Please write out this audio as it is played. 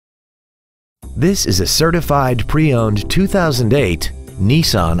This is a certified pre-owned 2008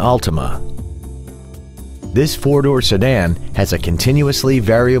 Nissan Altima. This four-door sedan has a continuously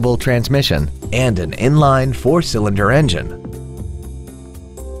variable transmission and an inline four-cylinder engine.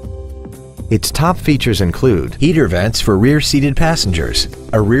 Its top features include heater vents for rear-seated passengers,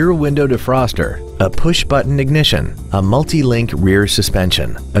 a rear window defroster, a push-button ignition, a multi-link rear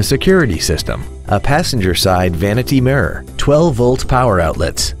suspension, a security system, a passenger-side vanity mirror, 12-volt power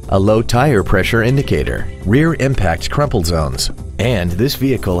outlets, a low tire pressure indicator, rear impact crumple zones, and this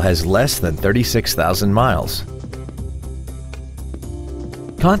vehicle has less than 36,000 miles.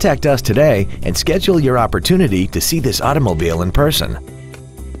 Contact us today and schedule your opportunity to see this automobile in person.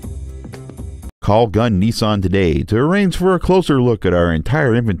 Call Gunn Nissan today to arrange for a closer look at our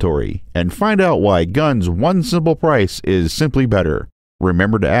entire inventory and find out why Gunn's one simple price is simply better.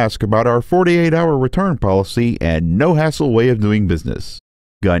 Remember to ask about our 48-hour return policy and no-hassle way of doing business.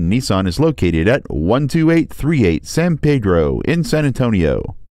 Gunn Nissan is located at 12838 San Pedro in San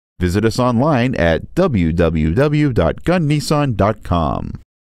Antonio. Visit us online at www.gunnnissan.com.